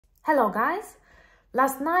Hello guys!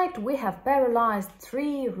 Last night we have paralyzed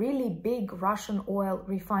 3 really big Russian oil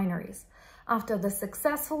refineries after the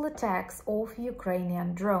successful attacks of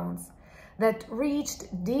Ukrainian drones that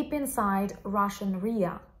reached deep inside Russian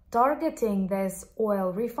RIA, targeting these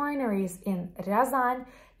oil refineries in Ryazan,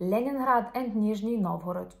 Leningrad and Nizhny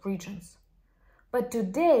Novgorod regions. But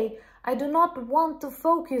today I do not want to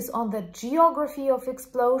focus on the geography of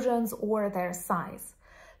explosions or their size.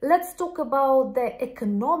 Let's talk about the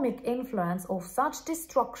economic influence of such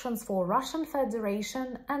destructions for Russian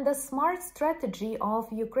Federation and the smart strategy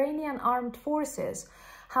of Ukrainian armed forces,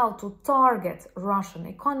 how to target Russian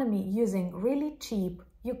economy using really cheap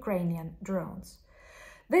Ukrainian drones.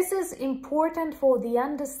 This is important for the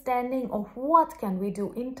understanding of what can we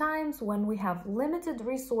do in times when we have limited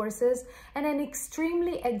resources and an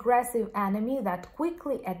extremely aggressive enemy that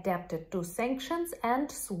quickly adapted to sanctions and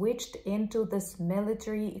switched into this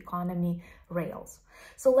military economy rails.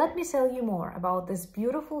 So let me tell you more about this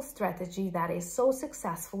beautiful strategy that is so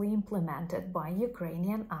successfully implemented by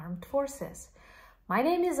Ukrainian armed forces. My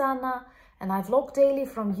name is Anna and I vlog daily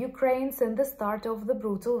from Ukraine since the start of the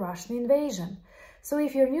brutal Russian invasion. So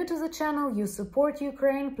if you're new to the channel, you support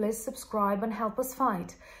Ukraine, please subscribe and help us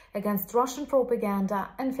fight against Russian propaganda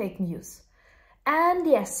and fake news. And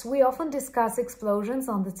yes, we often discuss explosions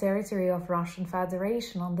on the territory of Russian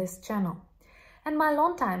Federation on this channel. And my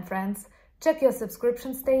longtime friends, check your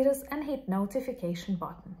subscription status and hit notification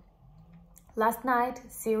button. Last night,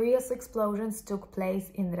 serious explosions took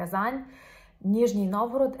place in Ryazan, Nizhny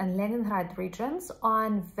Novgorod and Leningrad regions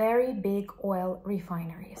on very big oil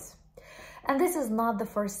refineries. And this is not the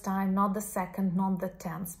first time, not the second, not the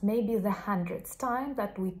 10th, maybe the 100th time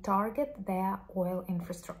that we target their oil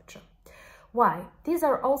infrastructure. Why? These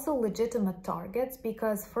are also legitimate targets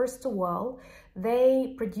because, first of all,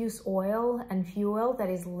 they produce oil and fuel that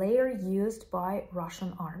is later used by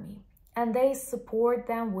Russian army. And they support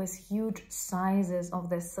them with huge sizes of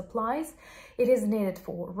these supplies. It is needed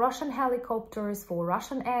for Russian helicopters, for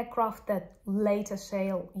Russian aircraft that later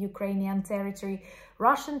shell Ukrainian territory,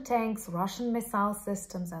 Russian tanks, Russian missile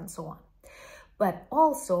systems, and so on. But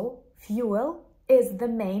also, fuel is the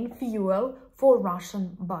main fuel for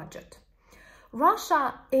Russian budget.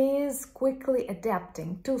 Russia is quickly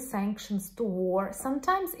adapting to sanctions, to war.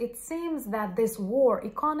 Sometimes it seems that this war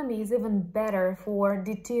economy is even better for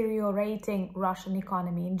deteriorating Russian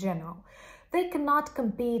economy in general. They cannot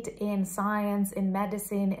compete in science, in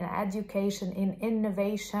medicine, in education, in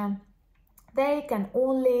innovation. They can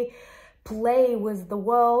only play with the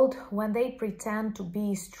world when they pretend to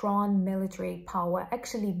be strong military power,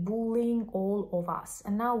 actually bullying all of us.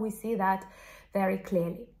 And now we see that very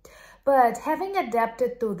clearly. But having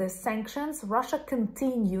adapted to the sanctions, Russia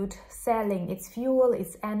continued selling its fuel,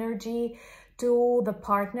 its energy to the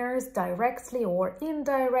partners directly or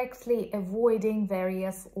indirectly, avoiding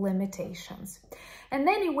various limitations. And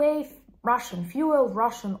anyway, Russian fuel,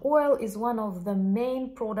 Russian oil is one of the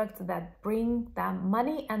main products that bring them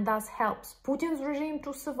money and thus helps Putin's regime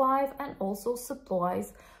to survive and also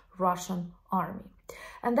supplies Russian army.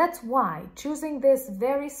 And that's why choosing this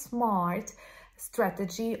very smart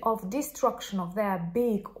strategy of destruction of their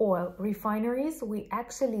big oil refineries, we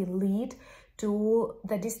actually lead to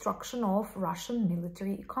the destruction of Russian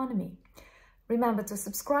military economy. Remember to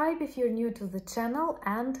subscribe if you're new to the channel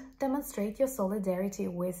and demonstrate your solidarity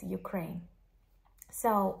with Ukraine.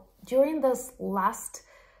 So during this last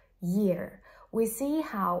year, we see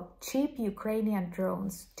how cheap Ukrainian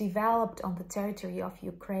drones developed on the territory of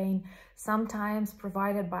Ukraine, sometimes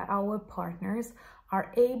provided by our partners,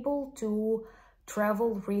 are able to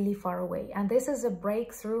travel really far away. And this is a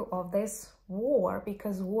breakthrough of this war,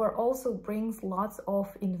 because war also brings lots of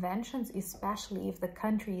inventions, especially if the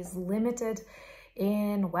country is limited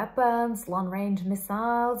in weapons, long-range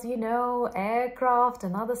missiles, aircraft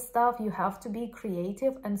and other stuff. You have to be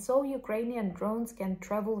creative, and so Ukrainian drones can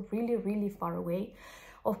travel really far away.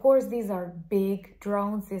 Of course, these are big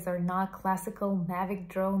drones. These are not classical Mavic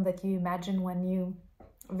drone that you imagine when you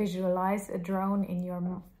visualize a drone in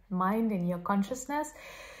your mind, in your consciousness.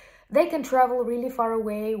 They can travel really far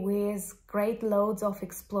away with great loads of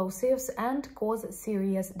explosives and cause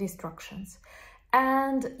serious destructions.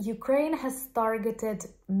 And Ukraine has targeted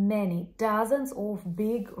many dozens of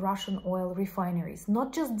big Russian oil refineries,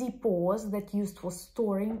 not just depots that used for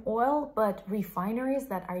storing oil, but refineries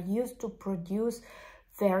that are used to produce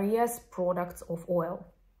various products of oil.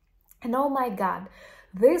 And oh my God,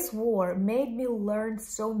 this war made me learn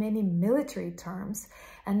so many military terms,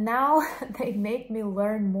 and now they make me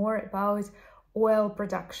learn more about oil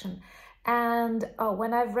production. And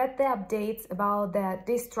when I've read the updates about the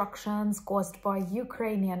destructions caused by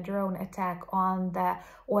Ukrainian drone attack on the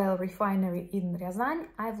oil refinery in Ryazan,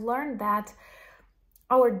 I've learned that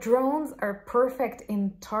our drones are perfect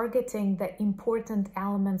in targeting the important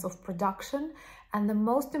elements of production. And the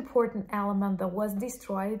most important element that was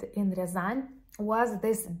destroyed in Ryazan was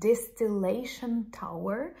this distillation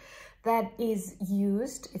tower that is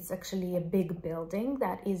used, it's actually a big building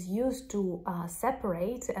that is used to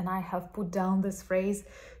separate, and I have put down this phrase,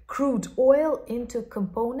 crude oil into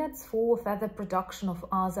components for further production of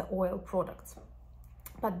other oil products.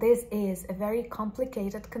 But this is a very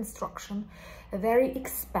complicated construction, a very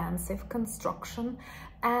expensive construction,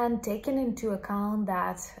 and taking into account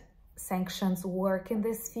that sanctions work in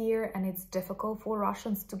this sphere and it's difficult for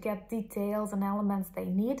Russians to get details and elements they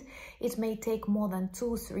need, it may take more than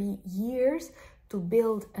 2-3 years to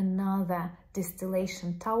build another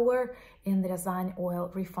distillation tower in the Ryazan oil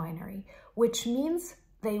refinery, which means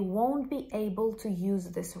they won't be able to use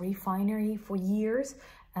this refinery for years,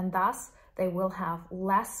 and thus they will have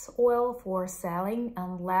less oil for selling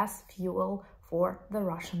and less fuel for the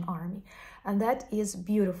Russian army. And that is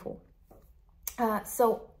beautiful.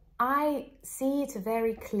 So I see it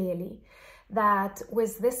very clearly that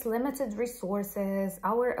with this limited resources,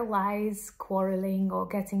 our allies quarreling or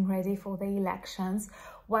getting ready for the elections,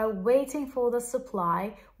 while waiting for the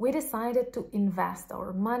supply, we decided to invest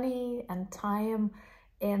our money and time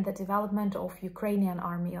in the development of Ukrainian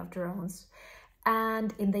army of drones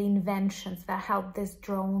and in the inventions that help these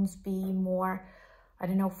drones be more, I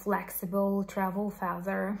don't know, flexible, travel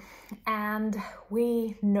further. And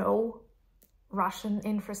we know Russian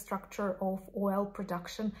infrastructure of oil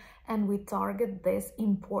production, and we target these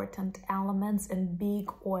important elements in big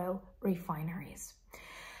oil refineries.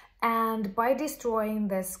 And by destroying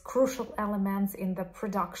these crucial elements in the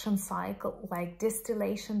production cycle, like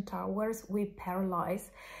distillation towers, we paralyze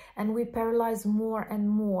more and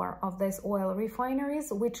more of these oil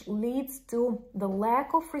refineries, which leads to the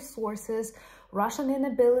lack of resources, Russian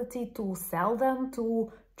inability to sell them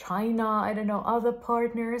to China, I don't know, other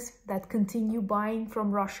partners that continue buying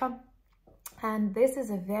from Russia. And this is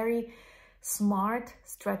a very smart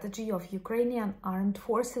strategy of Ukrainian armed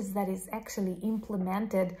forces that is actually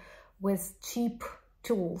implemented with cheap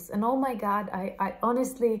tools. And oh my God, I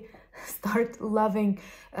honestly start loving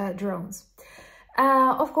drones.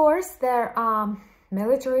 Of course, there are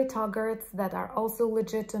military targets that are also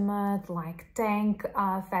legitimate, like tank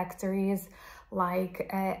factories, like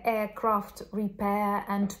aircraft repair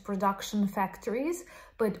and production factories,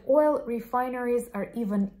 but oil refineries are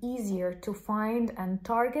even easier to find and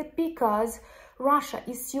target because Russia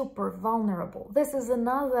is super vulnerable. This is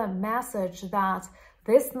another message that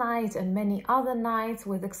this night and many other nights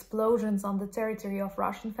with explosions on the territory of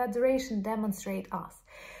Russian Federation demonstrate us.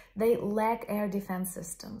 They lack air defense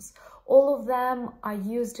systems. All of them are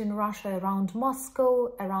used in Russia around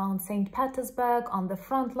Moscow, around St. Petersburg, on the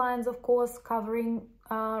front lines, of course, covering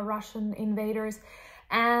Russian invaders,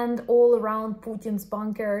 and all around Putin's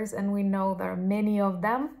bunkers, and we know there are many of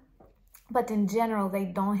them. But in general, they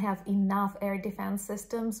don't have enough air defense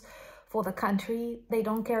systems for the country. They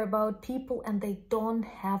don't care about people, and they don't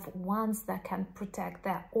have ones that can protect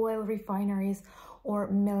their oil refineries or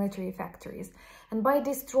military factories. And by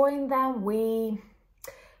destroying them, we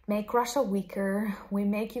make Russia weaker, we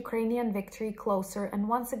make Ukrainian victory closer, and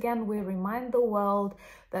once again we remind the world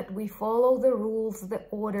that we follow the rules, the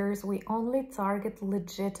orders, we only target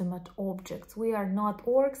legitimate objects. We are not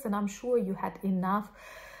orcs, and I'm sure you had enough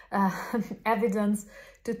evidence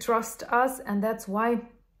to trust us, and that's why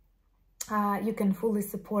you can fully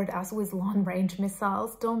support us with long-range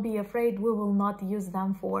missiles. Don't be afraid, we will not use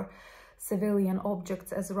them for civilian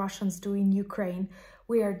objects as Russians do in Ukraine.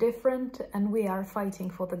 We are different and we are fighting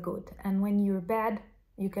for the good. And when you're bad,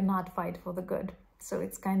 you cannot fight for the good. So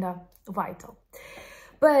it's kind of vital.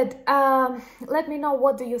 But let me know,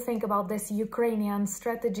 what do you think about this Ukrainian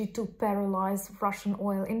strategy to paralyze Russian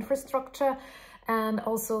oil infrastructure, and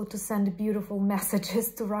also to send beautiful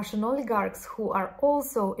messages to Russian oligarchs who are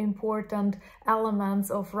also important elements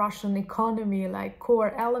of Russian economy, like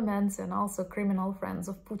core elements, and also criminal friends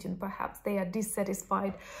of Putin. Perhaps they are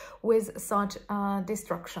dissatisfied with such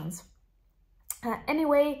destructions.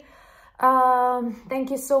 Anyway, thank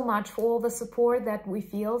you so much for all the support that we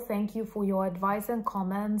feel. Thank you for your advice and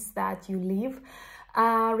comments that you leave.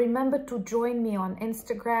 Remember to join me on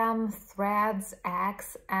Instagram, Threads,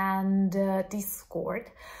 X, and Discord.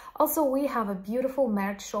 Also, we have a beautiful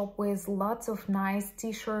merch shop with lots of nice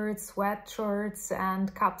t-shirts, sweatshirts,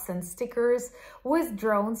 and cups and stickers with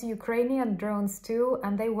drones, Ukrainian drones too,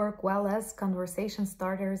 and they work well as conversation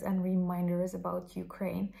starters and reminders about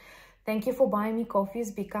Ukraine. Thank you for buying me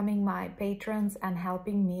coffees, becoming my patrons and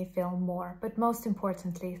helping me film more. But most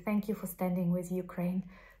importantly, thank you for standing with Ukraine.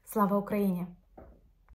 Slava Ukraini!